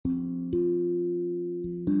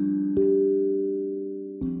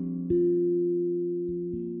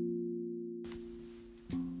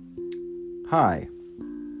Hi,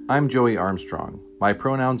 I'm Joey Armstrong. My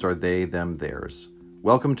pronouns are they, them, theirs.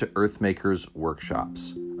 Welcome to Earthmakers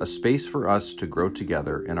Workshops, a space for us to grow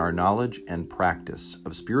together in our knowledge and practice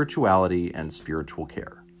of spirituality and spiritual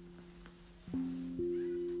care.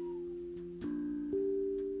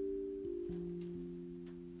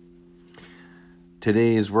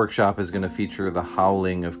 Today's workshop is going to feature the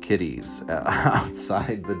howling of kitties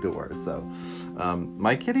outside the door. So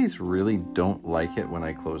my kitties really don't like it when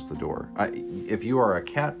I close the door. If you are a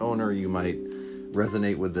cat owner, you might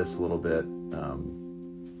resonate with this a little bit.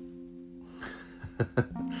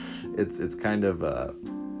 It's kind of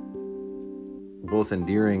both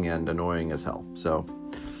endearing and annoying as hell. So,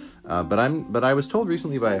 but I was told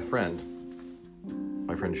recently by a friend,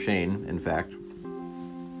 my friend Shane, in fact,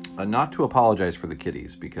 not to apologize for the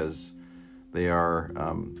kitties because they are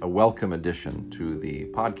a welcome addition to the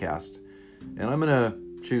podcast, and I'm going to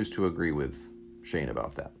choose to agree with Shane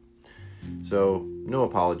about that. So, no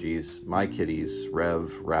apologies. My kitties,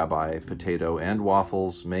 Rev, Rabbi, Potato, and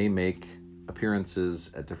Waffles may make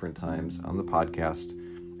appearances at different times on the podcast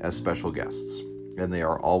as special guests, and they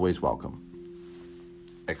are always welcome,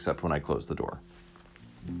 except when I close the door.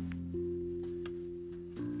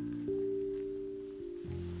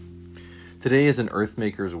 Today is an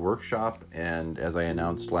Earthmakers workshop, and as I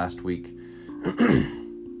announced last week,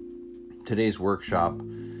 today's workshop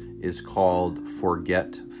is called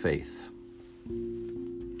Forget Faith.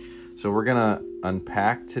 So we're going to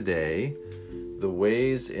unpack today the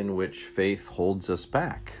ways in which faith holds us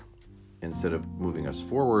back instead of moving us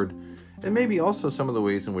forward, and maybe also some of the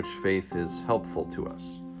ways in which faith is helpful to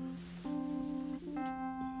us.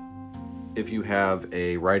 If you have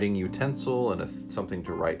a writing utensil and something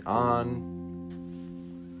to write on,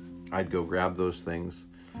 I'd go grab those things.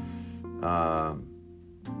 And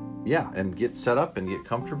get set up and get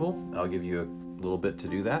comfortable. I'll give you a little bit to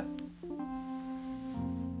do that.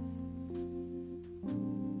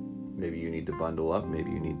 Maybe you need to bundle up.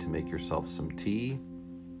 Maybe you need to make yourself some tea.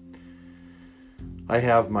 I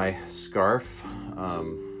have my scarf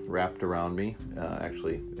wrapped around me.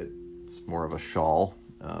 Actually, it's more of a shawl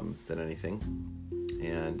than anything,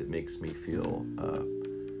 and it makes me feel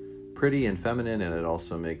pretty and feminine, and it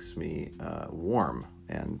also makes me warm,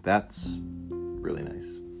 and that's really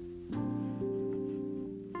nice.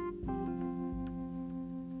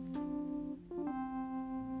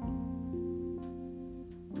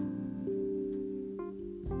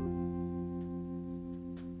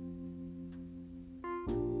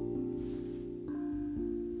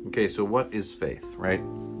 Okay, so what is faith, right?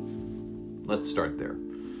 Let's start there.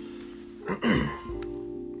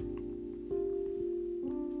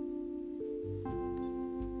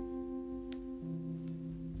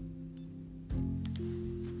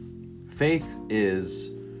 Faith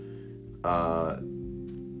is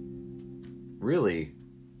really,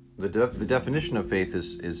 the definition of faith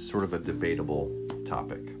is sort of a debatable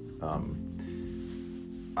topic.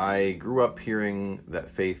 I grew up hearing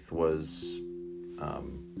that faith was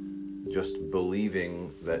just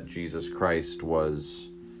believing that Jesus Christ was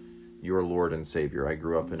your Lord and Savior. I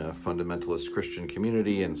grew up in a fundamentalist Christian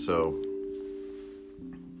community, and so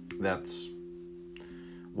that's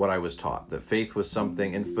what I was taught, that faith was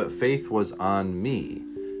something, but faith was on me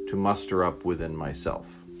to muster up within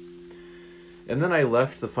myself. And then I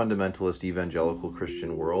left the fundamentalist evangelical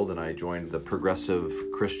Christian world, and I joined the progressive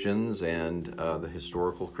Christians and the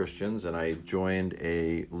historical Christians, and I joined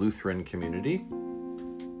a Lutheran community.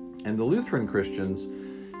 And the Lutheran Christians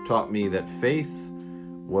taught me that faith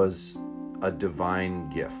was a divine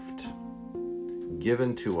gift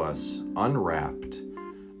given to us unwrapped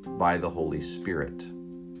by the Holy Spirit.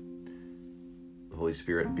 The Holy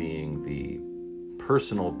Spirit being the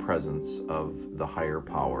personal presence of the higher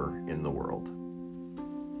power in the world.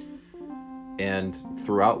 And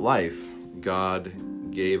throughout life, God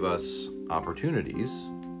gave us opportunities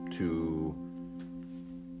to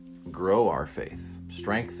grow our faith,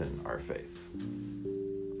 strengthen our faith.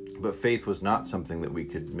 But faith was not something that we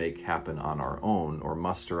could make happen on our own or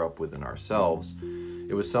muster up within ourselves.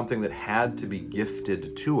 It was something that had to be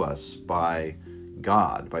gifted to us by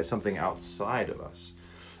God, by something outside of us.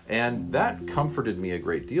 And that comforted me a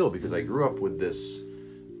great deal because I grew up with this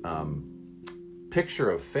picture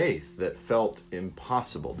of faith that felt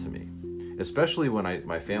impossible to me, especially when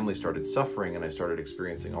my family started suffering and I started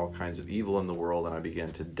experiencing all kinds of evil in the world, and I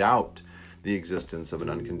began to doubt the existence of an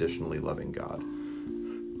unconditionally loving God.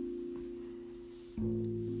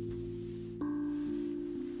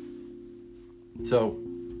 So,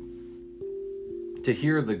 to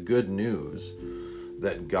hear the good news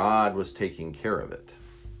that God was taking care of it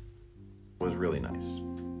was really nice.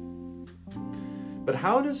 But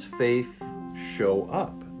how does faith show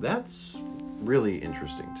up? That's really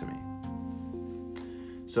interesting to me.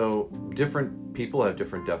 So different people have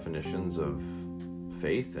different definitions of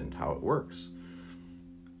faith and how it works.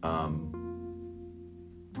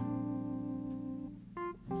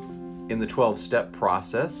 In the 12-step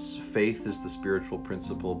process, faith is the spiritual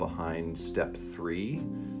principle behind step 3.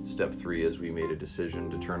 Step 3 is we made a decision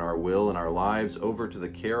to turn our will and our lives over to the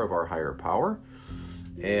care of our higher power.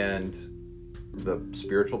 And the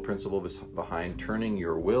spiritual principle behind turning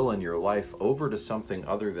your will and your life over to something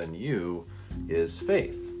other than you is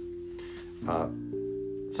faith.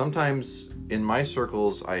 Sometimes in my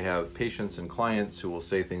circles, I have patients and clients who will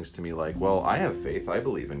say things to me like, well, I have faith, I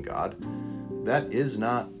believe in God. That is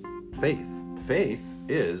not faith. Faith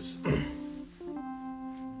is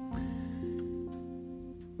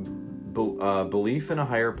belief in a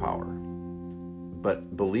higher power,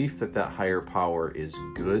 but belief that that higher power is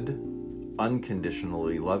good,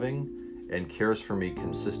 unconditionally loving, and cares for me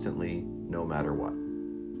consistently no matter what.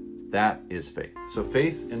 That is faith. So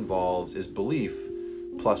faith is belief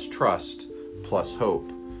plus trust plus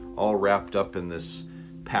hope, all wrapped up in this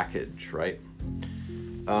package, right?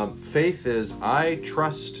 Faith is, I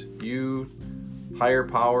trust you, higher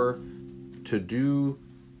power, to do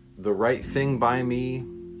the right thing by me,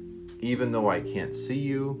 even though I can't see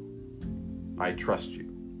you. I trust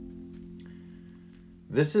you.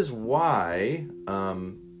 This is why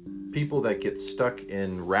people that get stuck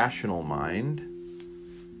in rational mind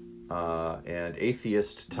and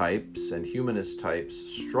atheist types and humanist types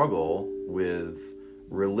struggle with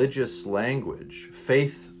religious language,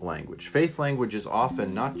 faith language. Faith language is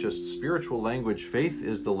often not just spiritual language. Faith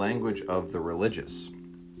is the language of the religious,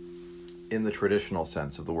 in the traditional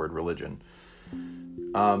sense of the word religion.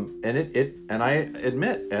 And I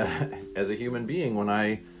admit, as a human being, when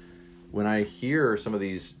I hear some of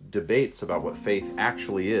these debates about what faith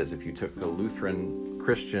actually is, if you took a Lutheran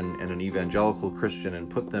Christian and an evangelical Christian and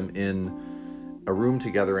put them in a room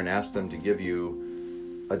together and asked them to give you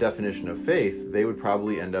a definition of faith, they would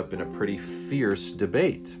probably end up in a pretty fierce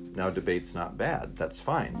debate. Now, debate's not bad, that's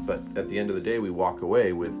fine, but at the end of the day, we walk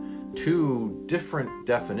away with two different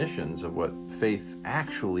definitions of what faith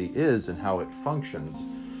actually is and how it functions.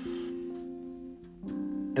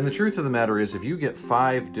 And the truth of the matter is, if you get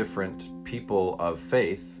 5 different people of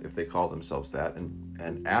faith, if they call themselves that,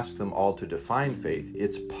 and ask them all to define faith,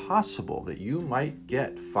 it's possible that you might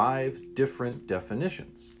get 5 different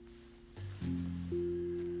definitions.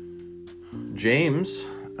 James,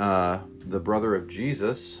 the brother of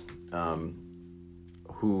Jesus,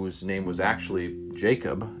 whose name was actually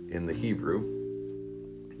Jacob in the Hebrew,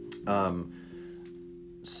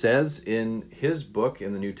 says in his book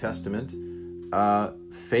in the New Testament,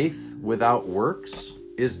 faith without works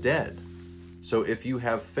is dead. So if you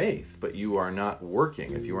have faith, but you are not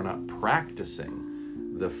working, if you are not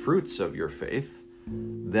practicing the fruits of your faith,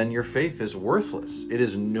 then your faith is worthless. It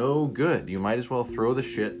is no good. You might as well throw the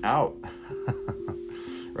shit out.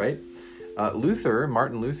 Right?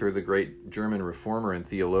 Martin Luther, the great German reformer and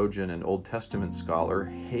theologian and Old Testament scholar,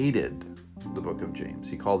 hated the book of James.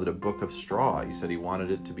 He called it a book of straw. He said he wanted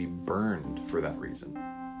it to be burned for that reason.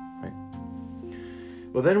 Right?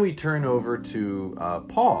 Well, then we turn over to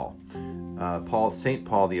Paul. St.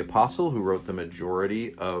 Paul the Apostle, who wrote the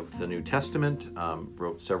majority of the New Testament,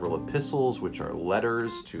 wrote several epistles, which are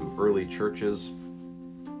letters to early churches.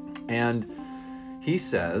 And he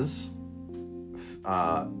says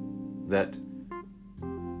that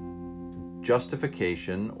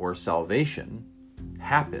justification or salvation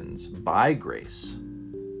happens by grace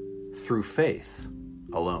through faith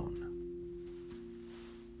alone.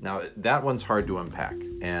 Now, that one's hard to unpack,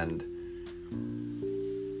 and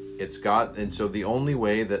so the only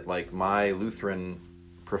way that like my Lutheran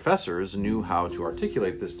professors knew how to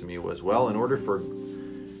articulate this to me was, well, in order for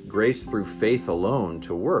grace through faith alone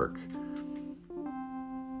to work,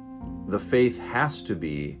 the faith has to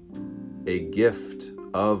be a gift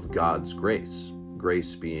of God's grace,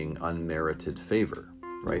 grace being unmerited favor,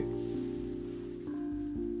 right?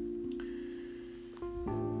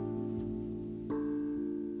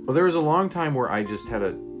 Well, there was a long time where I just had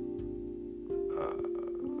a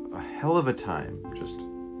hell of a time just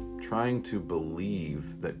trying to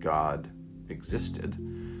believe that God existed,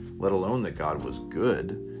 let alone that God was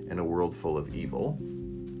good in a world full of evil.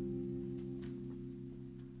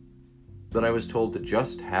 But I was told to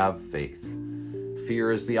just have faith.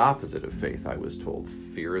 Fear is the opposite of faith, I was told.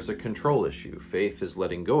 Fear is a control issue. Faith is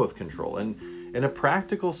letting go of control. And in a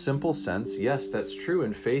practical, simple sense, yes, that's true.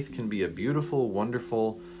 And faith can be a beautiful,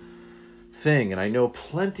 wonderful thing. And I know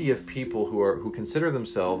plenty of people who consider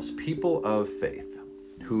themselves people of faith,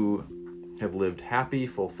 who have lived happy,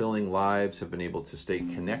 fulfilling lives, have been able to stay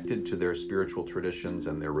connected to their spiritual traditions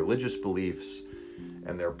and their religious beliefs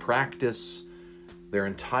and their practice their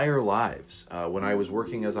entire lives. When I was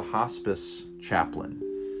working as a hospice chaplain,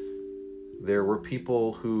 there were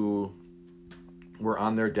people who were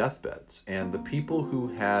on their deathbeds, and the people who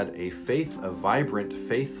had a vibrant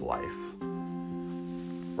faith life,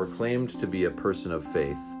 or claimed to be a person of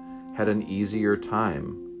faith, had an easier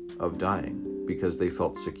time of dying because they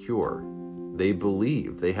felt secure. They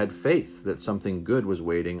believed, they had faith that something good was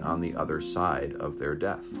waiting on the other side of their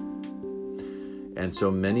death. And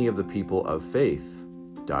so many of the people of faith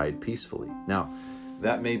died peacefully. Now,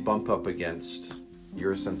 that may bump up against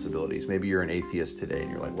your sensibilities. Maybe you're an atheist today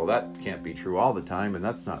and you're like, well, that can't be true all the time, and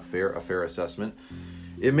that's not a fair assessment.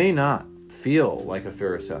 It may not feel like a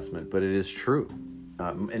fair assessment, but it is true.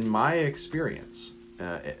 In my experience,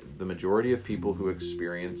 the majority of people who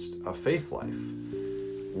experienced a faith life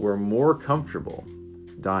were more comfortable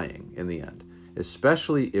dying in the end,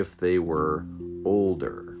 especially if they were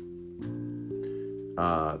older,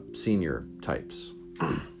 senior types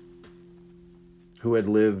who had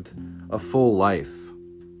lived a full life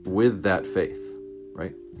with that faith,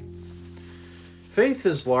 right? Faith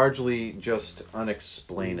is largely just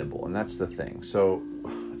unexplainable, and that's the thing. So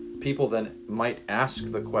people then might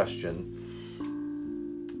ask the question,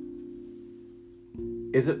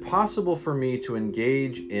 is it possible for me to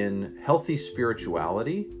engage in healthy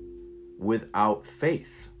spirituality without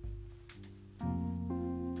faith?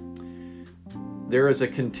 There is a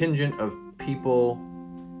contingent of people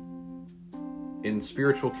in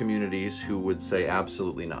spiritual communities who would say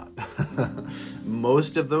absolutely not.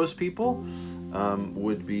 Most of those people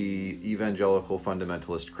would be evangelical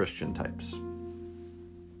fundamentalist Christian types.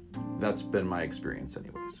 That's been my experience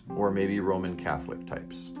anyways. Or maybe Roman Catholic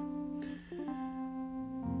types.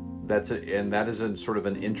 That is a sort of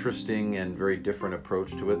an interesting and very different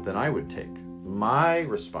approach to it than I would take. My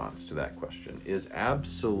response to that question is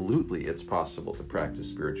absolutely it's possible to practice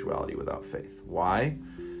spirituality without faith. Why?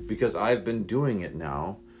 Because I've been doing it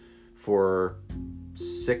now for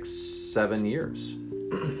 6-7 years.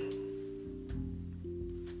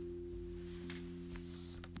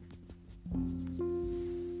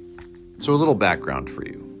 So a little background for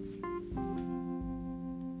you.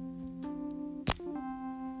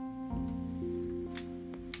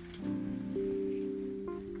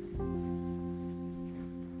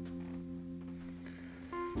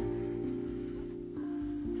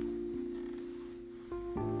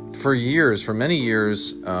 For many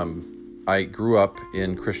years, I grew up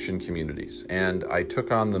in Christian communities, and I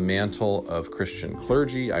took on the mantle of Christian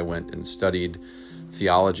clergy. I went and studied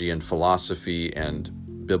theology and philosophy and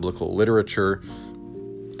biblical literature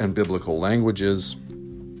and biblical languages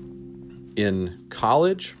in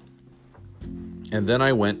college, and then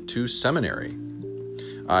I went to seminary.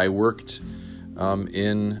 I worked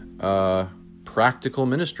in practical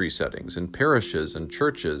ministry settings in parishes and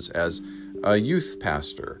churches as a youth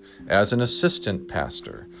pastor, as an assistant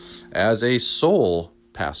pastor, as a soul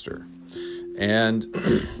pastor, and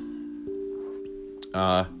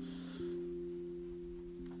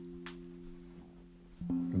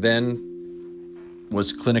then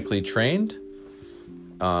was clinically trained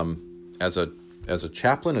as a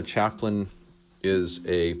chaplain. A chaplain is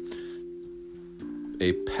a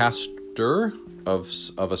pastor of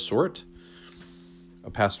a sort. A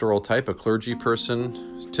pastoral type, a clergy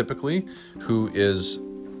person, typically, who is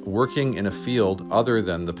working in a field other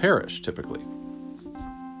than the parish, typically.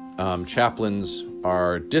 Chaplains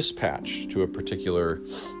are dispatched to a particular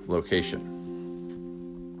location.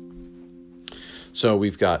 So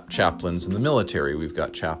we've got chaplains in the military, we've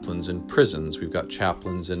got chaplains in prisons, we've got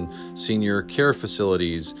chaplains in senior care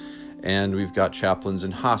facilities, and we've got chaplains in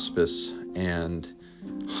hospice and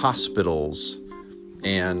hospitals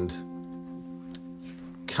and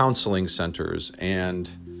counseling centers and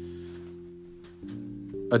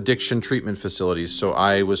addiction treatment facilities. So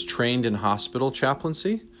I was trained in hospital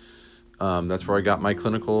chaplaincy. That's where I got my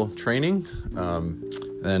clinical training.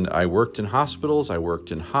 And I worked in hospitals. I worked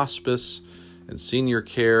in hospice and senior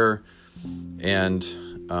care, and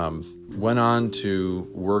went on to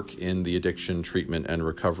work in the addiction treatment and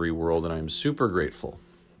recovery world. And I'm super grateful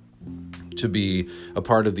to be a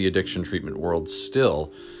part of the addiction treatment world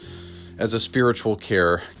still, as a spiritual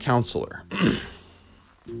care counselor.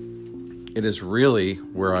 It is really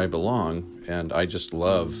where I belong, and I just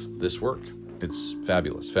love this work. It's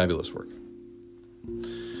fabulous, fabulous work.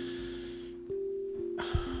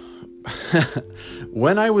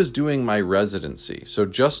 When I was doing my residency, so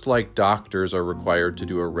just like doctors are required to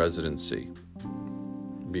do a residency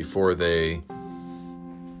before they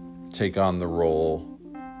take on the role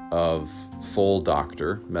of full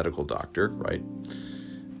medical doctor, right?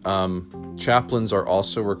 Chaplains are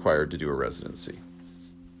also required to do a residency.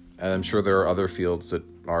 And I'm sure there are other fields that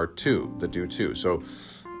do too. So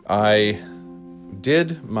I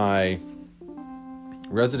did my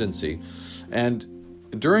residency, and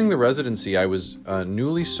during the residency, I was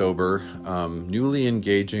newly sober, newly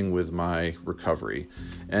engaging with my recovery,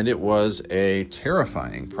 and it was a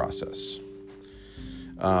terrifying process.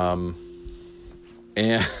 And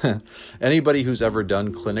anybody who's ever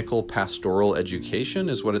done clinical pastoral education,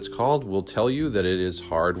 is what it's called, will tell you that it is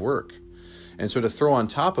hard work. And so to throw on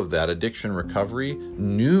top of that new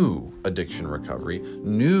addiction recovery,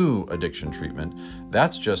 new addiction treatment,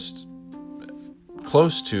 that's just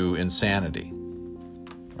close to insanity,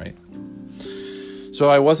 right? So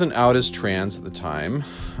I wasn't out as trans at the time.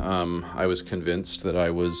 I was convinced that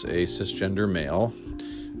I was a cisgender male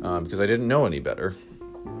because I didn't know any better.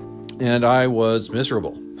 And I was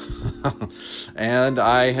miserable. And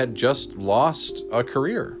I had just lost a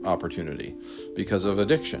career opportunity because of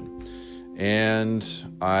addiction. And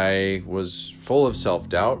I was full of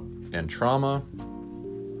self-doubt and trauma.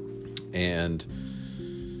 And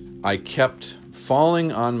I kept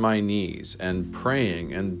falling on my knees and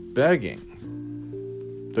praying and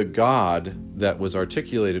begging the God that was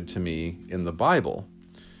articulated to me in the Bible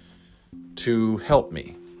to help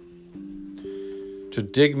me, to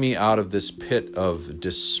dig me out of this pit of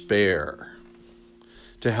despair,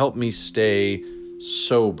 to help me stay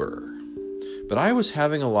sober. But I was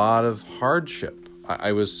having a lot of hardship.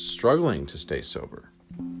 I was struggling to stay sober.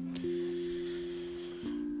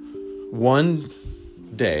 One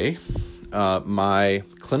day, my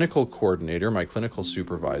clinical coordinator, my clinical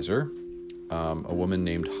supervisor, a woman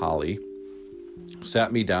named Holly,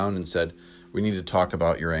 sat me down and said, "We need to talk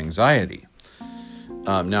about your anxiety."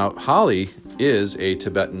 Now, Holly is a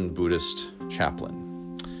Tibetan Buddhist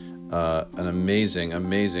chaplain, an amazing,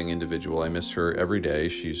 amazing individual. I miss her every day.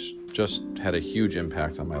 She's just had a huge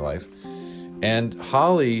impact on my life. And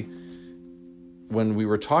Holly, when we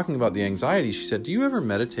were talking about the anxiety, she said, "Do you ever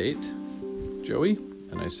meditate, Joey?"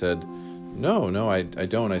 And I said, No, I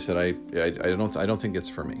don't. I said, I don't think it's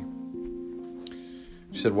for me.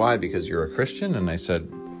 She said, "Why? Because you're a Christian?" And I said,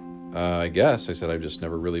 I guess. I said, "I've just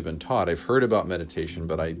never really been taught. I've heard about meditation,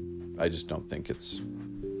 but I just don't think it's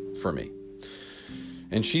for me."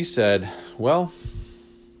 And she said, "Well,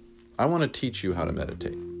 I want to teach you how to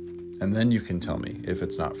meditate, and then you can tell me if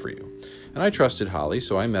it's not for you." And I trusted Holly,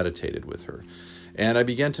 so I meditated with her. And I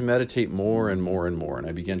began to meditate more and more and more, and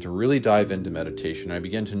I began to really dive into meditation. I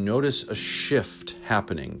began to notice a shift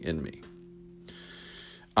happening in me.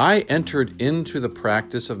 I entered into the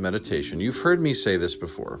practice of meditation. You've heard me say this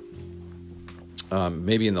before,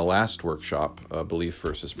 maybe in the last workshop, Belief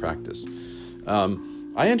versus Practice.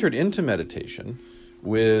 I entered into meditation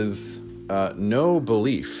with no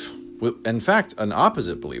belief. In fact, an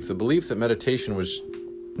opposite belief, the belief that meditation was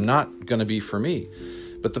not going to be for me.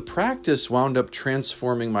 But the practice wound up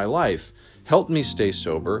transforming my life, helped me stay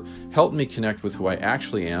sober, helped me connect with who I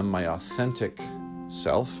actually am, my authentic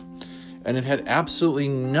self, and it had absolutely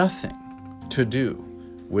nothing to do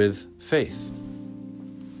with faith.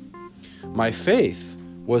 My faith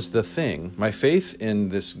was the thing, my faith in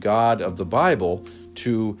this God of the Bible,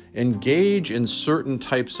 to engage in certain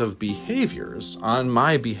types of behaviors on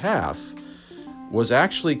my behalf was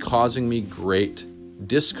actually causing me great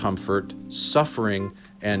discomfort, suffering,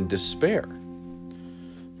 and despair.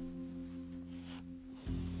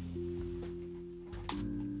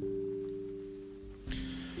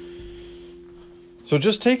 So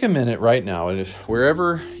just take a minute right now, and if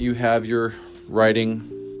wherever you have your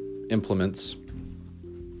writing implements,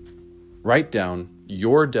 write down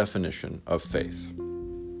your definition of faith.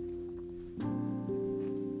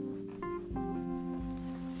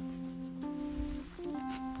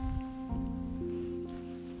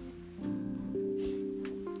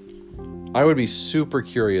 I would be super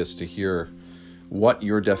curious to hear what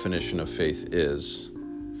your definition of faith is.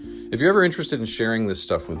 If you're ever interested in sharing this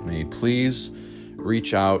stuff with me, please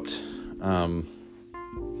reach out at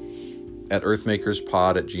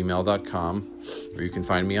earthmakerspod@gmail.com, or you can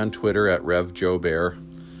find me on Twitter at RevJoeBear,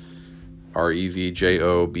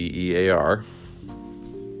 RevJobear.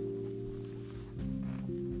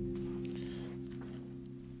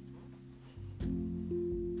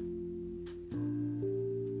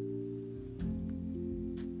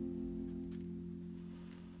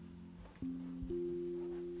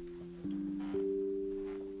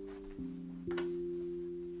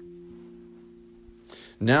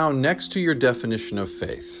 Now, next to your definition of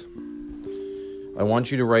faith, I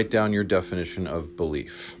want you to write down your definition of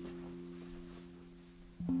belief.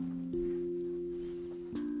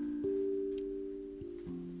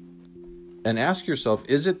 and ask yourself,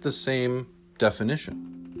 is it the same definition?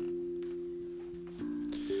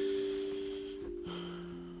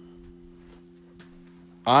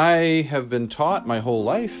 I have been taught my whole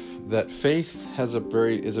life that faith is a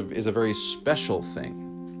very special thing.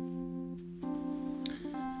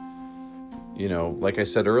 You know, like I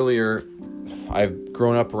said earlier, I've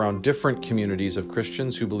grown up around different communities of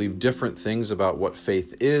Christians who believe different things about what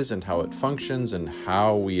faith is and how it functions and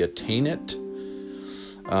how we attain it.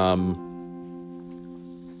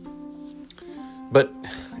 But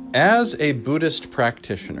as a Buddhist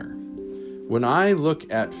practitioner, when I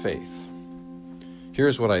look at faith,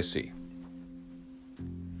 here's what I see.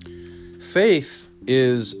 Faith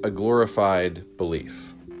is a glorified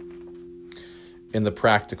belief in the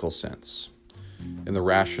practical sense, in the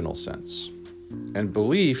rational sense. And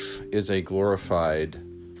belief is a glorified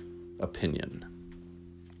opinion.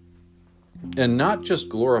 And not just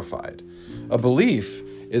glorified. A belief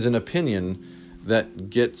is an opinion that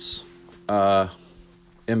gets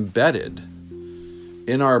embedded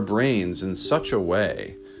in our brains in such a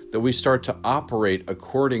way that we start to operate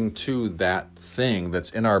according to that thing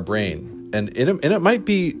that's in our brain. And it might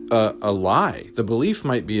be a lie. The belief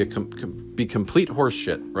might be be complete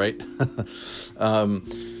horseshit, right?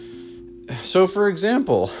 So, for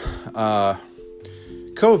example,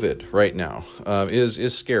 COVID right now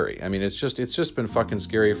is scary. I mean, it's just been fucking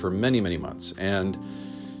scary for many, many months. And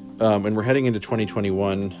we're heading into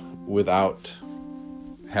 2021 without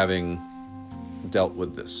having dealt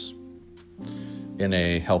with this in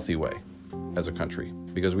a healthy way as a country,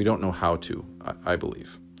 because we don't know how to, I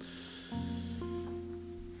believe.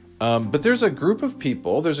 But there's a group of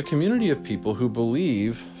people, there's a community of people who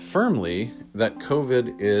believe firmly that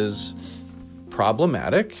COVID is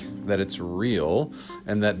problematic, that it's real,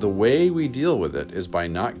 and that the way we deal with it is by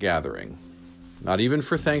not gathering, not even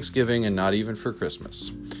for Thanksgiving and not even for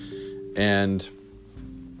Christmas, and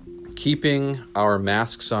keeping our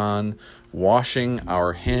masks on, washing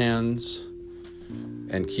our hands,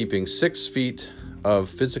 and keeping 6 feet of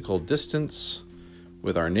physical distance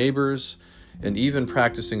with our neighbors, and even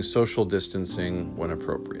practicing social distancing when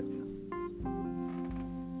appropriate.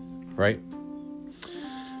 Right?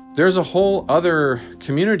 There's a whole other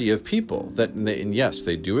community of people and yes,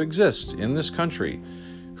 they do exist in this country,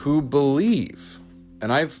 who believe,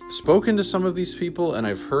 and I've spoken to some of these people and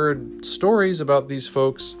I've heard stories about these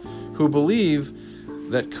folks who believe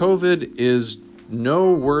that COVID is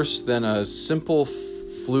no worse than a simple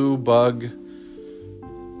flu bug,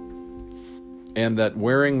 and that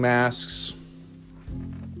wearing masks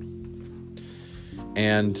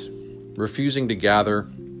and refusing to gather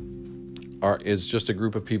is just a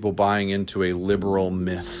group of people buying into a liberal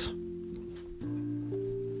myth.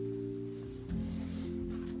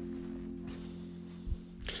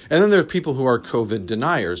 And then there are people who are COVID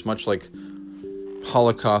deniers, much like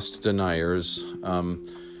Holocaust deniers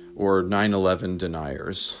or 9/11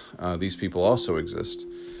 deniers. These people also exist,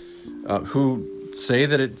 who say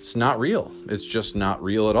that it's not real. It's just not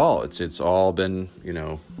real at all. It's all been,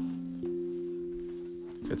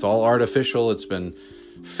 it's all artificial. It's been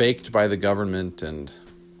faked by the government and,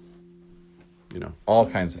 all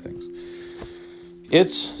kinds of things.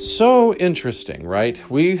 It's so interesting, right?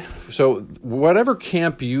 So whatever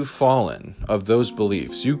camp you fall in of those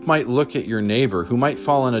beliefs, you might look at your neighbor who might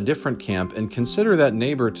fall in a different camp and consider that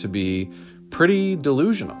neighbor to be pretty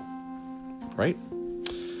delusional, right?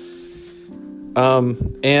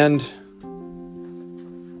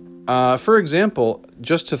 For example,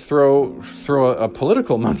 just to throw a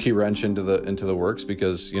political monkey wrench into the works,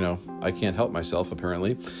 because I can't help myself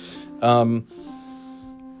apparently.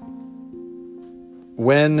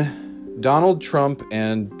 When Donald Trump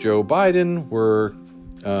and Joe Biden were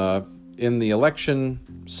in the election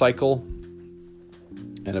cycle,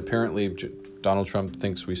 and apparently Donald Trump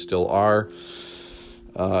thinks we still are,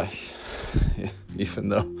 even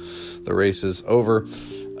though the race is over.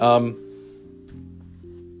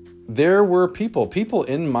 There were people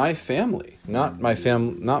in my family, not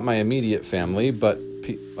my immediate family, but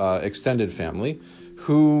extended family,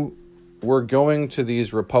 who were going to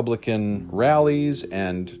these Republican rallies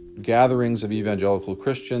and gatherings of evangelical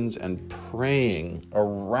Christians and praying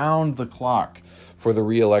around the clock for the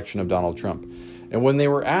re-election of Donald Trump. And when they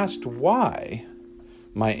were asked why,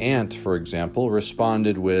 my aunt, for example,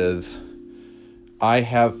 responded with, "I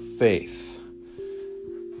have faith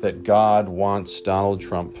that God wants Donald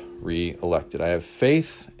Trump re-elected. I have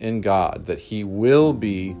faith in God that he will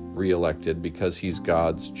be re-elected because he's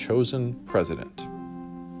God's chosen president."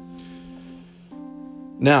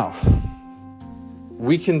 Now,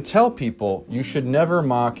 we can tell people you should never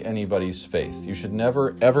mock anybody's faith. You should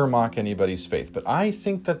never, ever mock anybody's faith. But I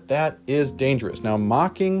think that is dangerous. Now,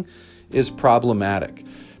 mocking is problematic.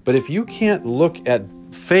 But if you can't look at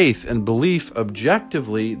faith and belief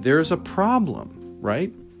objectively, there's a problem,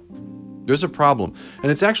 right? There's a problem.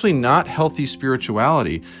 And it's actually not healthy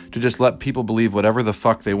spirituality to just let people believe whatever the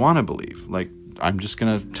fuck they want to believe. Like, I'm just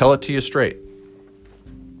going to tell it to you straight.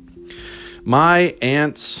 My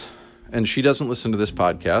aunt's, and she doesn't listen to this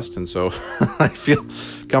podcast, and so I feel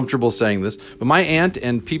comfortable saying this, but my aunt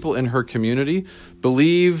and people in her community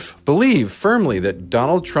believe firmly that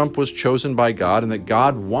Donald Trump was chosen by God and that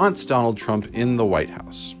God wants Donald Trump in the White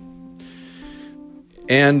House.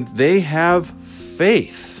 And they have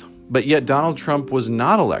faith, but yet Donald Trump was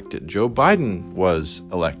not elected. Joe Biden was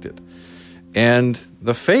elected. And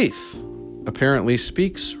the faith apparently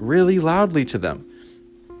speaks really loudly to them.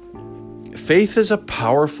 Faith is a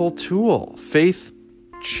powerful tool. Faith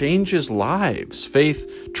changes lives.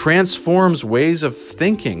 Faith transforms ways of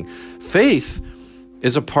thinking. Faith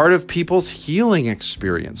is a part of people's healing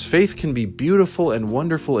experience. Faith can be beautiful and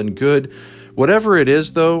wonderful and good. Whatever it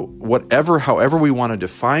is, though, however we want to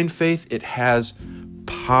define faith, it has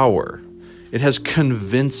power. It has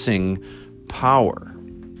convincing power.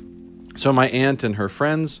 So my aunt and her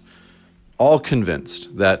friends, all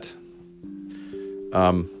convinced that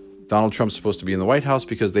Donald Trump's supposed to be in the White House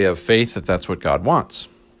because they have faith that that's what God wants.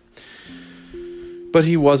 But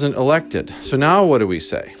he wasn't elected. So now what do we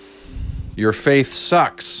say? Your faith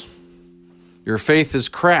sucks. Your faith is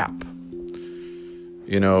crap.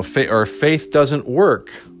 Or faith doesn't work.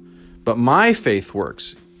 But my faith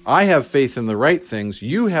works. I have faith in the right things.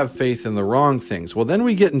 You have faith in the wrong things. Well, then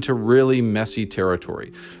we get into really messy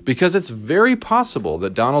territory because it's very possible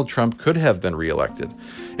that Donald Trump could have been reelected,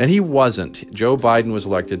 and he wasn't. Joe Biden was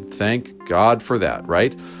elected. Thank God for that,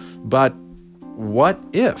 right? But what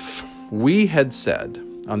if we had said,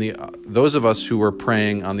 those of us who were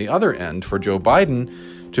praying on the other end for Joe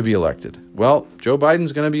Biden to be elected, well, Joe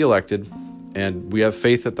Biden's going to be elected, and we have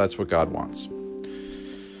faith that that's what God wants.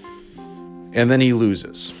 And then he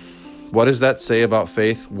loses. What does that say about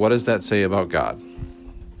faith? What does that say about God?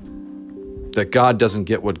 That God doesn't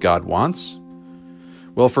get what God wants?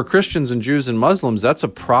 Well, for Christians and Jews and Muslims, that's a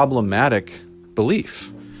problematic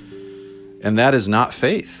belief. And that is not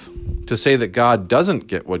faith. To say that God doesn't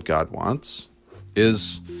get what God wants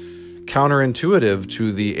is counterintuitive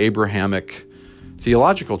to the Abrahamic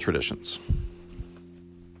theological traditions.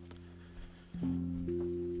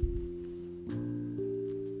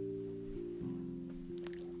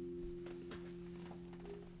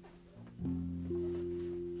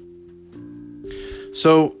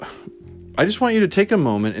 So I just want you to take a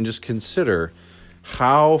moment and just consider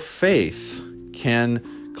how faith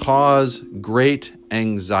can cause great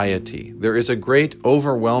anxiety. There is a great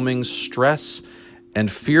overwhelming stress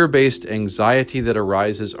and fear-based anxiety that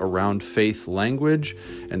arises around faith language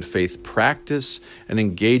and faith practice and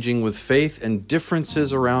engaging with faith and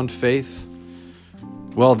differences around faith.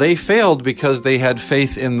 Well, they failed because they had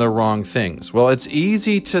faith in the wrong things. Well, it's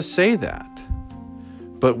easy to say that.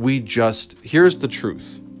 But here's the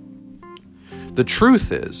truth. The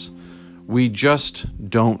truth is, we just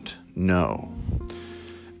don't know.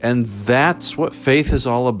 And that's what faith is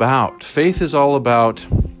all about. Faith is all about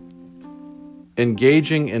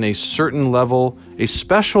engaging in a certain level, a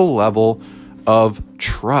special level of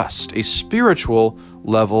trust, a spiritual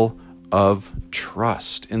level of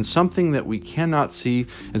trust in something that we cannot see,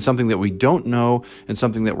 in something that we don't know, and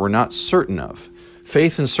something that we're not certain of.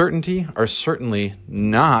 Faith and certainty are certainly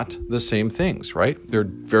not the same things, right? They're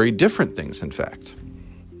very different things, in fact.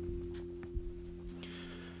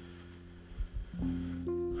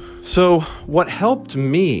 So what helped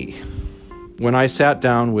me when I sat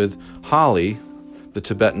down with Holly, the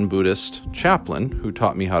Tibetan Buddhist chaplain who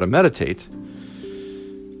taught me how to meditate,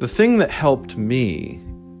 the thing that helped me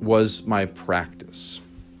was my practice.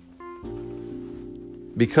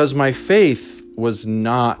 Because my faith was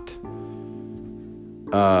not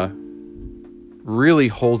really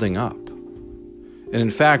holding up. And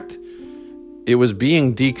in fact, it was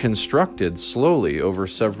being deconstructed slowly over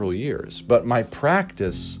several years. But my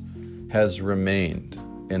practice has remained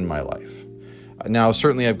in my life. Now,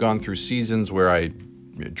 certainly I've gone through seasons where I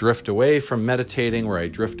drift away from meditating, where I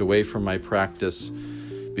drift away from my practice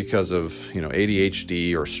because of,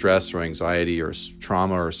 ADHD or stress or anxiety or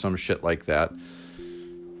trauma or some shit like that.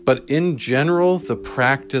 But in general, the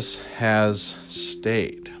practice has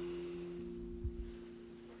stayed.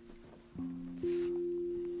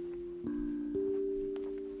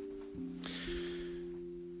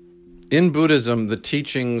 In Buddhism, the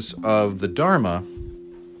teachings of the Dharma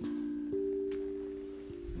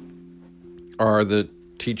are the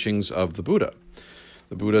teachings of the Buddha.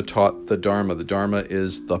 The Buddha taught the Dharma. The Dharma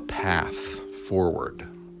is the path forward.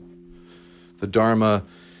 The Dharma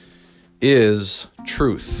is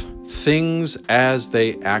truth, things as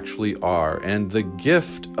they actually are. And the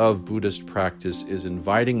gift of Buddhist practice is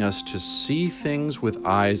inviting us to see things with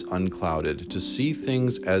eyes unclouded, to see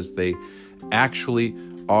things as they actually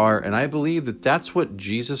are. And I believe that that's what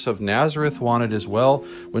Jesus of Nazareth wanted as well.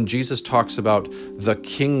 When Jesus talks about the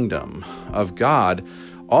kingdom of God,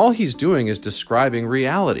 all he's doing is describing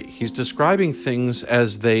reality. He's describing things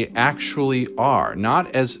as they actually are, not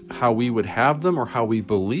as how we would have them or how we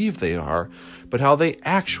believe they are, but how they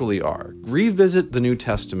actually are. Revisit the New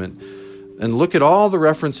Testament and look at all the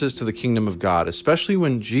references to the kingdom of God, especially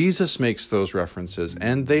when Jesus makes those references,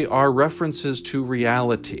 and they are references to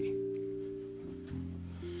reality.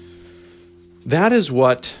 That is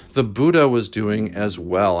what the Buddha was doing as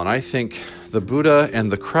well. And I think the Buddha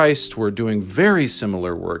and the Christ were doing very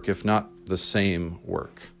similar work, if not the same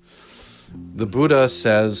work. The Buddha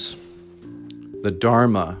says the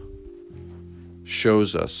Dharma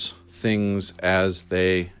shows us things as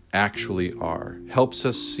they actually are, helps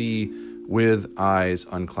us see with eyes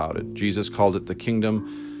unclouded. Jesus called it the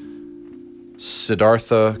kingdom.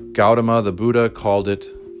 Siddhartha Gautama, the Buddha, called it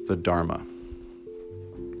the Dharma.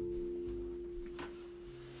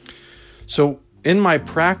 So in my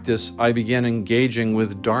practice, I began engaging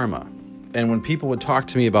with Dharma. And when people would talk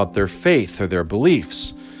to me about their faith or their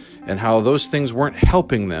beliefs and how those things weren't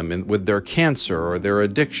helping them with their cancer or their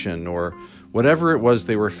addiction or whatever it was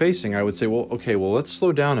they were facing, I would say, well, let's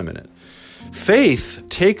slow down a minute. Faith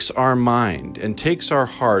takes our mind and takes our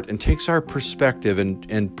heart and takes our perspective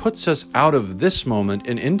and puts us out of this moment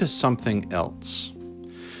and into something else.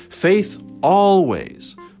 Faith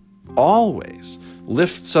always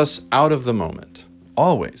lifts us out of the moment.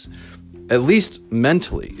 Always. At least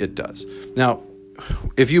mentally it does. Now,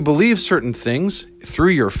 if you believe certain things through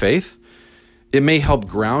your faith, it may help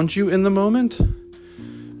ground you in the moment,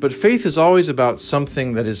 but faith is always about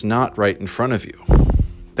something that is not right in front of you.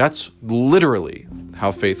 That's literally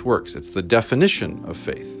how faith works. It's the definition of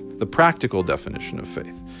faith, the practical definition of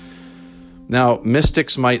faith. Now,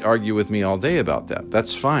 mystics might argue with me all day about that.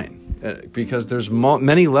 That's fine. Because there's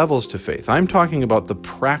many levels to faith. I'm talking about the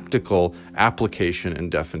practical application and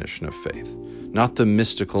definition of faith, not the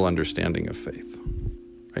mystical understanding of faith.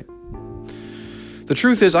 Right? The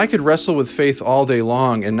truth is, I could wrestle with faith all day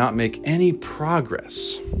long and not make any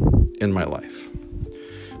progress in my life.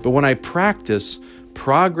 But when I practice,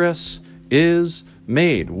 progress is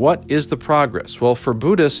made. What is the progress? Well, for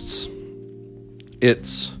Buddhists,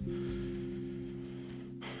 it's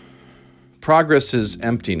progress is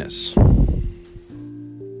emptiness.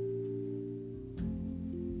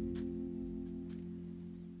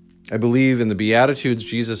 I believe in the Beatitudes,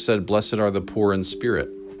 Jesus said, "Blessed are the poor in spirit,"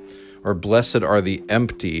 or "Blessed are the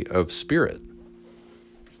empty of spirit,"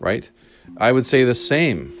 right? I would say the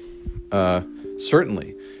same,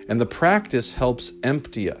 certainly. And the practice helps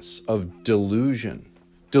empty us of delusion.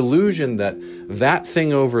 Delusion that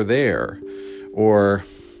thing over there, or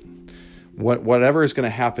whatever is going to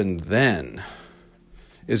happen then,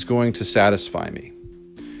 is going to satisfy me.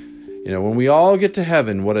 You know, when we all get to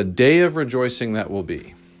heaven, what a day of rejoicing that will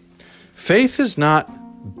be. Faith is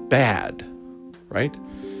not bad, right?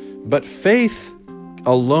 But faith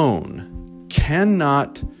alone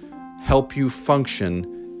cannot help you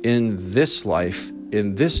function in this life,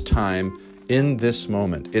 in this time, in this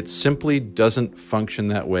moment. It simply doesn't function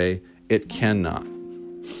that way. It cannot.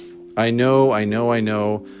 I know.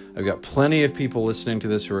 I've got plenty of people listening to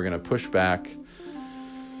this who are going to push back.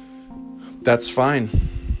 That's fine.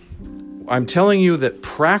 I'm telling you that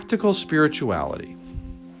practical spirituality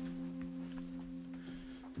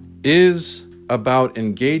is about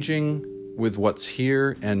engaging with what's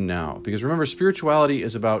here and now. Because remember, spirituality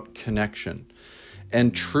is about connection.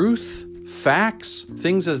 And truth, facts,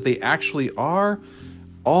 things as they actually are,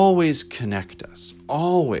 always connect us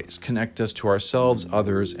to ourselves,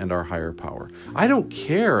 others, and our higher power. I don't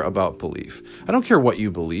care about belief. I don't care what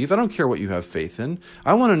you believe. I don't care what you have faith in.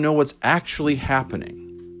 I want to know what's actually happening.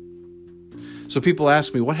 So people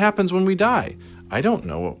ask me, what happens when we die? I don't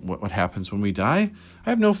know what happens when we die. I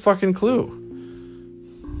have no fucking clue.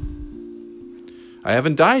 I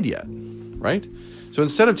haven't died yet, right? So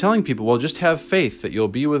instead of telling people, well, just have faith that you'll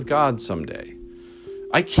be with God someday,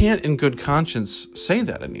 I can't in good conscience say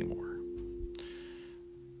that anymore.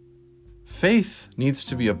 Faith needs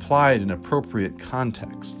to be applied in appropriate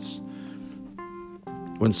contexts.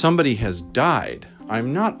 When somebody has died,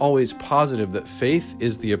 I'm not always positive that faith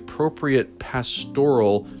is the appropriate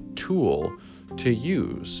pastoral tool to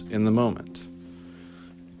use in the moment.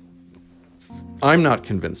 I'm not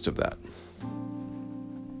convinced of that.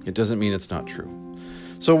 It doesn't mean it's not true.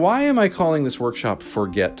 So why am I calling this workshop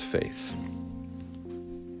Forget Faith?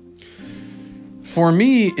 For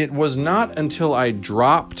me, it was not until I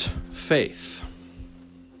dropped faith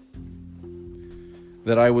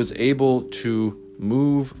that I was able to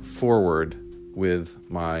move forward with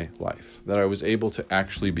my life, that I was able to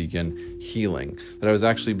actually begin healing, that I was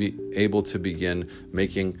actually able to begin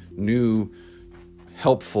making new,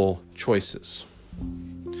 helpful choices.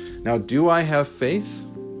 Now, do I have faith?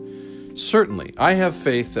 Certainly. I have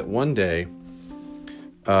faith that one day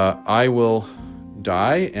I will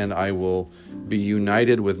die and I will be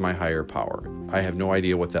united with my higher power. I have no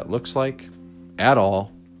idea what that looks like at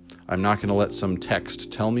all. I'm not going to let some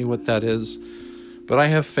text tell me what that is, but I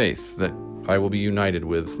have faith that I will be united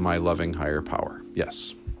with my loving higher power.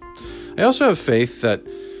 Yes. I also have faith that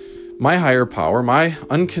my higher power, my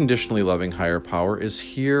unconditionally loving higher power, is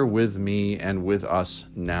here with me and with us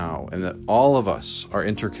now, and that all of us are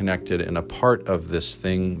interconnected and a part of this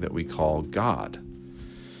thing that we call God.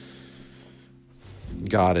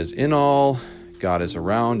 God is in all, God is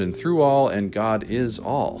around and through all, and God is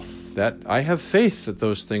all. That I have faith that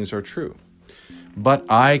those things are true. But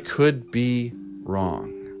I could be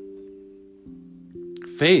wrong.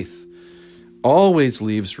 Faith always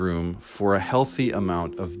leaves room for a healthy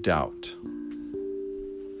amount of doubt.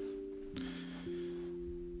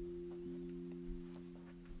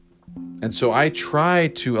 And so I try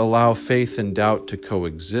to allow faith and doubt to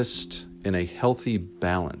coexist in a healthy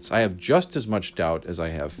balance. I have just as much doubt as I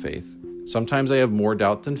have faith. Sometimes I have more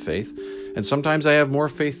doubt than faith, and sometimes I have more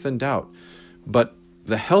faith than doubt. But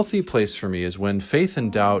the healthy place for me is when faith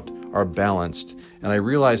and doubt are balanced, and I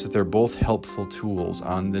realize that they're both helpful tools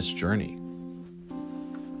on this journey.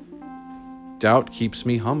 Doubt keeps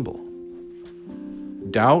me humble.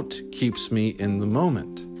 Doubt keeps me in the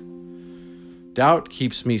moment. Doubt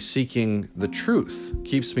keeps me seeking the truth,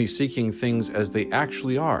 keeps me seeking things as they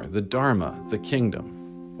actually are, the Dharma, the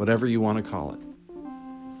kingdom, whatever you want to call it.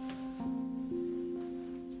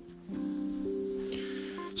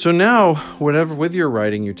 So now, whatever, with your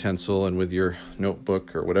writing utensil and with your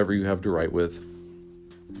notebook or whatever you have to write with,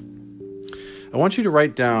 I want you to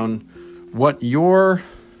write down what your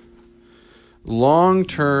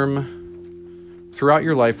long-term, throughout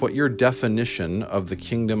your life, what your definition of the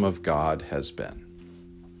kingdom of God has been.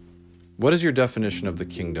 What has your definition of the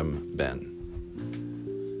kingdom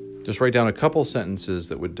been? Just write down a couple sentences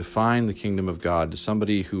that would define the kingdom of God to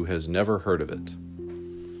somebody who has never heard of it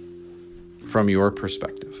from your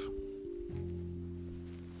perspective.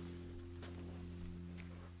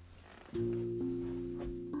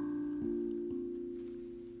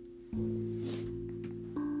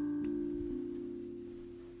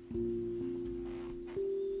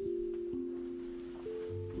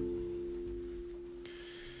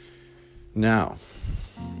 Now,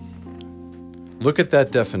 look at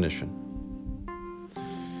that definition.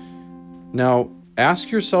 Now, ask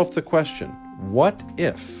yourself the question, what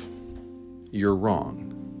if you're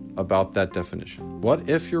wrong about that definition? What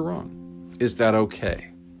if you're wrong? Is that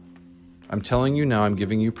okay? I'm telling you now, I'm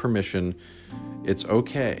giving you permission. It's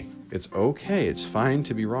okay. It's okay. It's fine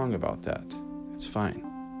to be wrong about that. It's fine.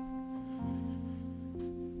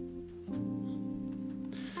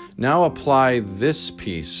 Now apply this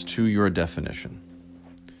piece to your definition.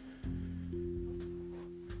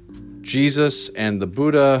 Jesus and the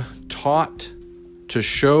Buddha taught to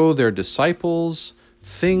show their disciples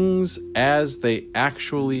things as they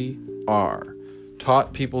actually are,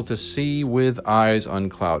 taught people to see with eyes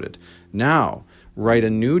unclouded. Now, write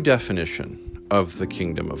a new definition of the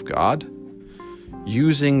kingdom of God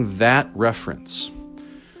using that reference.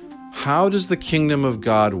 How does the kingdom of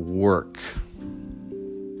God work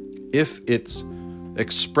if its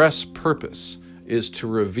express purpose is to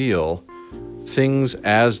reveal things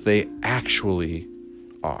as they actually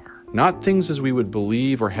are? Not things as we would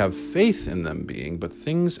believe or have faith in them being, but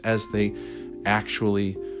things as they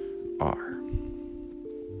actually are.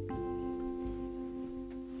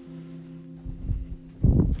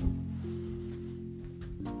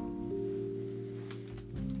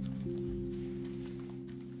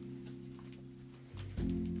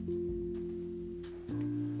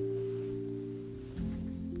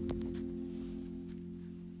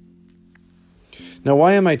 Now,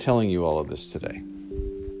 why am I telling you all of this today?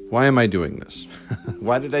 Why am I doing this?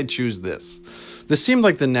 Why did I choose this? This seemed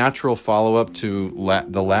like the natural follow-up to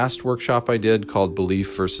the last workshop I did called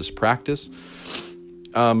Belief versus Practice.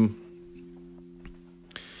 I'm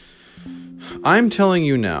telling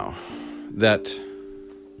you now that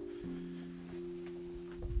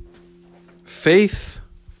faith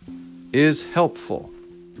is helpful.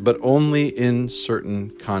 but only in certain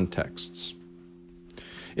contexts.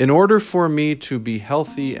 In order for me to be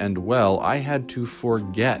healthy and well, I had to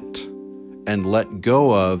forget and let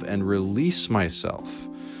go of and release myself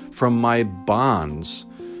from my bonds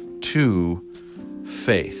to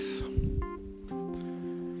faith.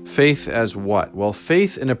 Faith as what? Well,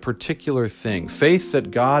 faith in a particular thing. Faith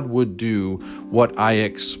that God would do what I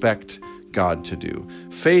expect God to do.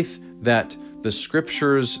 Faith that the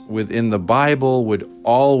scriptures within the Bible would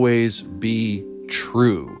always be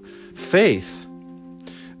true. Faith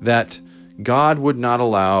that God would not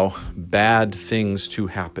allow bad things to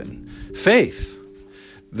happen. Faith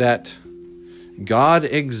that God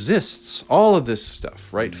exists, all of this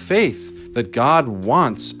stuff, right? Faith that God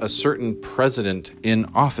wants a certain president in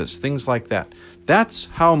office, things like that. That's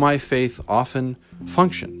how my faith often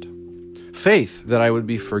functioned. Faith that I would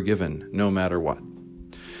be forgiven no matter what.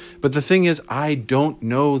 But the thing is, I don't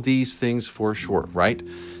know these things for sure, right?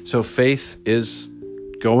 So faith is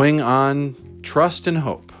going on trust and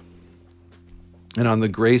hope and on the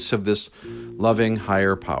grace of this loving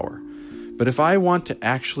higher power. But if I want to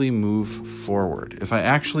actually move forward, if I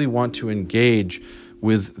actually want to engage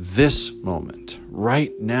with this moment,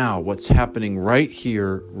 right now, what's happening right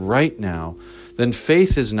here, right now, then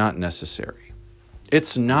faith is not necessary.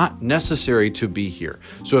 It's not necessary to be here.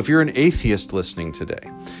 So if you're an atheist listening today,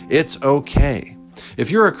 it's okay. If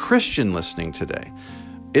you're a Christian listening today,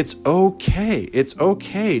 it's okay. It's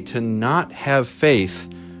okay to not have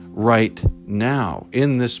faith right now,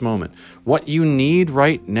 in this moment. What you need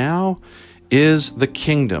right now is the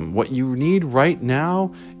kingdom. What you need right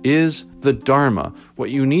now is the Dharma. What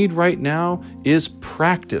you need right now is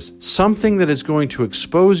practice. Something that is going to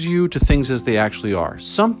expose you to things as they actually are.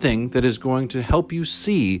 Something that is going to help you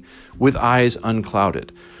see with eyes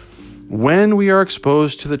unclouded. When we are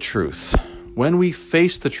exposed to the truth, when we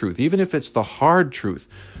face the truth, even if it's the hard truth,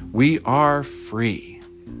 we are free.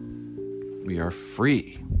 We are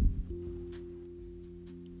free.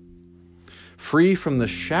 Free from the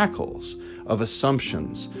shackles of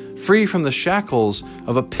assumptions, free from the shackles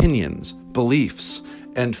of opinions, beliefs,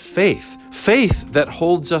 and faith. Faith that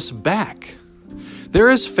holds us back. There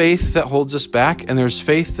is faith that holds us back, and there's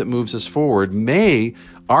faith that moves us forward. May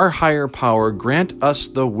our higher power grant us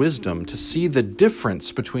the wisdom to see the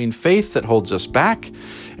difference between faith that holds us back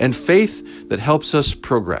and faith that helps us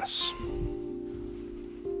progress.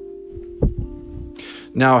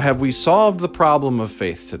 Now, have we solved the problem of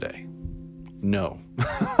faith today? No.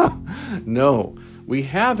 No, we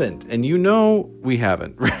haven't. And you know we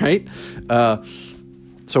haven't, right?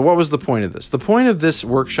 So what was the point of this? The point of this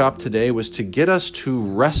workshop today was to get us to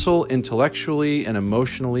wrestle intellectually and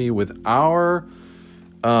emotionally with our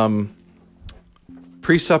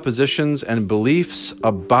presuppositions and beliefs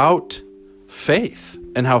about faith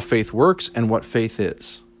and how faith works and what faith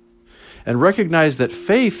is. And recognize that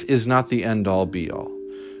faith is not the end-all be-all.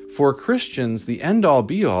 For Christians, the end-all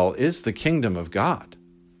be-all is the kingdom of God.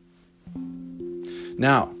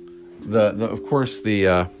 Now, of course,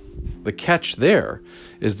 the catch there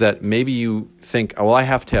is that maybe you think, well, I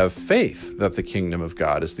have to have faith that the kingdom of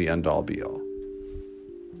God is the end-all be-all.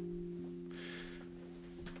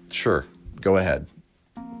 Sure, go ahead.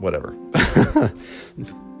 Whatever.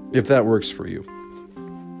 If that works for you.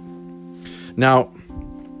 Now,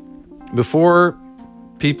 before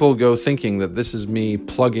people go thinking that this is me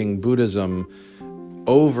plugging Buddhism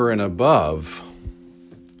over and above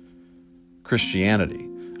Christianity,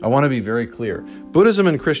 I want to be very clear. Buddhism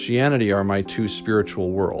and Christianity are my two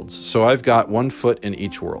spiritual worlds. So I've got one foot in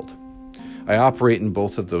each world. I operate in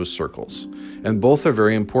both of those circles, and both are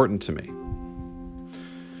very important to me.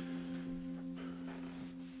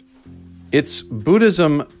 It's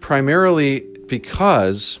Buddhism primarily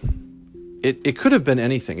because it could have been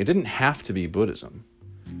anything. It didn't have to be Buddhism,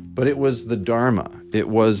 but it was the Dharma. It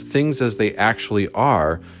was things as they actually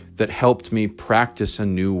are that helped me practice a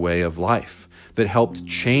new way of life, that helped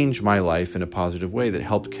change my life in a positive way, that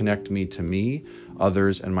helped connect me to me,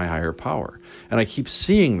 others, and my higher power. And I keep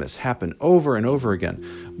seeing this happen over and over again.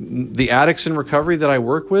 The addicts in recovery that I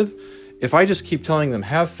work with, if I just keep telling them,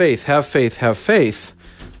 have faith, have faith, have faith,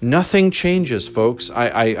 nothing changes, folks.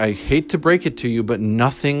 I hate to break it to you, but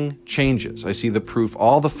nothing changes. I see the proof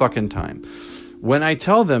all the fucking time. When I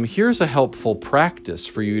tell them, here's a helpful practice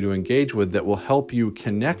for you to engage with that will help you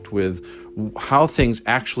connect with how things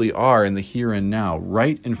actually are in the here and now,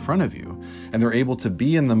 right in front of you, and they're able to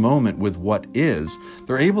be in the moment with what is,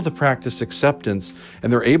 they're able to practice acceptance,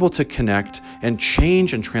 and they're able to connect, and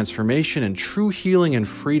change and transformation and true healing and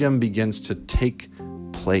freedom begins to take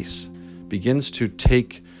place, begins to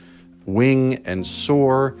take wing and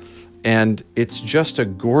soar, and it's just a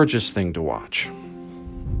gorgeous thing to watch.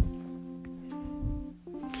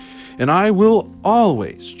 And I will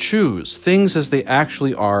always choose things as they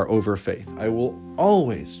actually are over faith. I will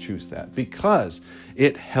always choose that because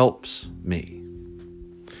it helps me.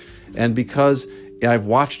 And because I've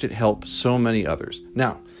watched it help so many others.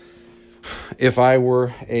 Now, if I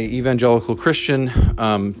were an evangelical Christian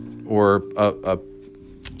or a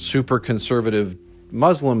super conservative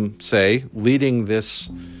Muslim, say, leading this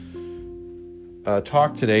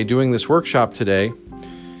talk today, doing this workshop today,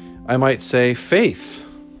 I might say faith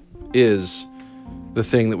is the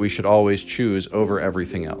thing that we should always choose over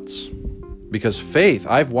everything else. Because faith,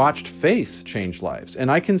 I've watched faith change lives. And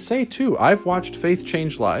I can say too, I've watched faith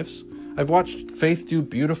change lives. I've watched faith do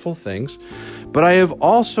beautiful things. But I have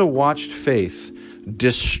also watched faith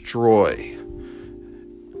destroy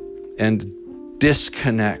and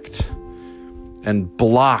disconnect and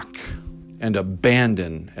block and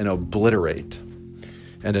abandon and obliterate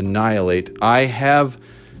and annihilate. I have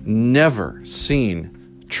never seen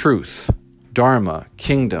truth, dharma,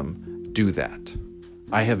 kingdom do that.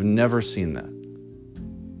 I have never seen that.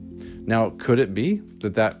 Now, could it be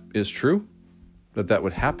that that is true? That that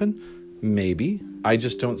would happen? Maybe. I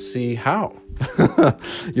just don't see how.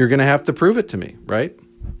 You're going to have to prove it to me, right?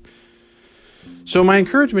 So my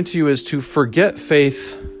encouragement to you is to forget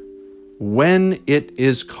faith when it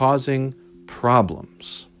is causing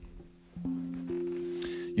problems.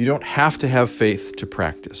 You don't have to have faith to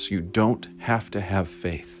practice. You don't have to have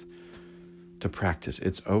faith to practice.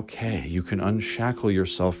 It's okay. You can unshackle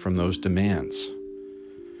yourself from those demands.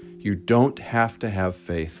 You don't have to have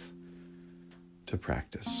faith to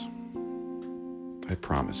practice. I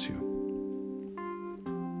promise you.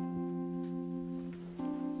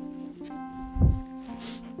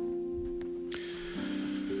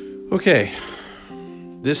 Okay,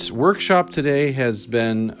 this workshop today has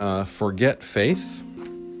been Forget Faith.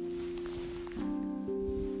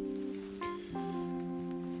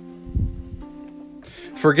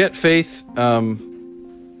 Forget Faith,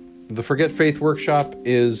 the Forget Faith workshop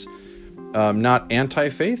is not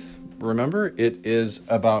anti-faith. Remember, it is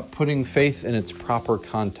about putting faith in its proper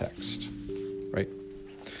context, right?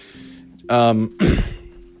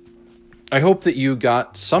 I hope that you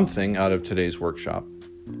got something out of today's workshop.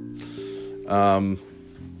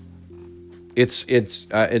 It's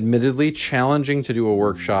admittedly challenging to do a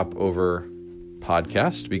workshop over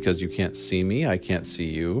podcast because you can't see me, I can't see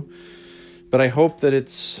you. But I hope that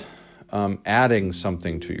it's adding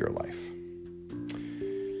something to your life.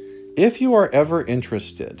 If you are ever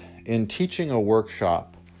interested in teaching a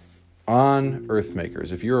workshop on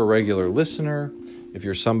Earthmakers, if you're a regular listener, if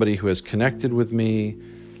you're somebody who has connected with me,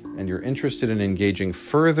 and you're interested in engaging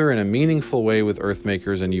further in a meaningful way with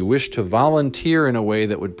Earthmakers, and you wish to volunteer in a way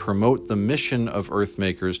that would promote the mission of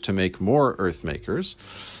Earthmakers to make more Earthmakers,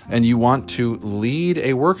 and you want to lead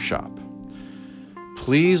a workshop,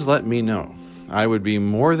 please let me know. I would be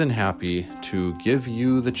more than happy to give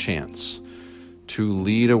you the chance to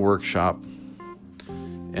lead a workshop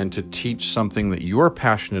and to teach something that you're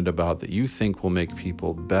passionate about that you think will make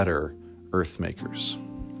people better Earthmakers,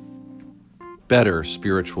 better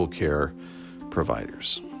spiritual care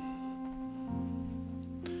providers.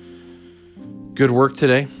 Good work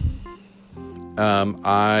today.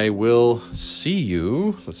 I will see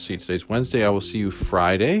you, let's see, today's Wednesday. I will see you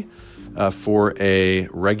Friday for a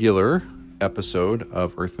regular episode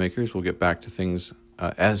of Earthmakers. We'll get back to things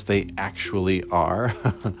as they actually are.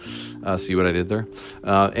 See what I did there?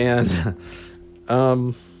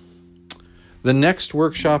 The next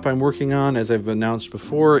workshop I'm working on, as I've announced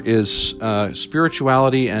before, is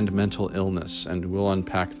spirituality and mental illness, and we'll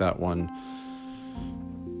unpack that one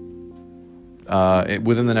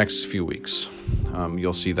within the next few weeks.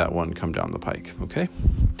 You'll see that one come down the pike, okay?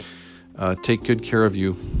 Take good care of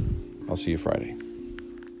you. I'll see you Friday.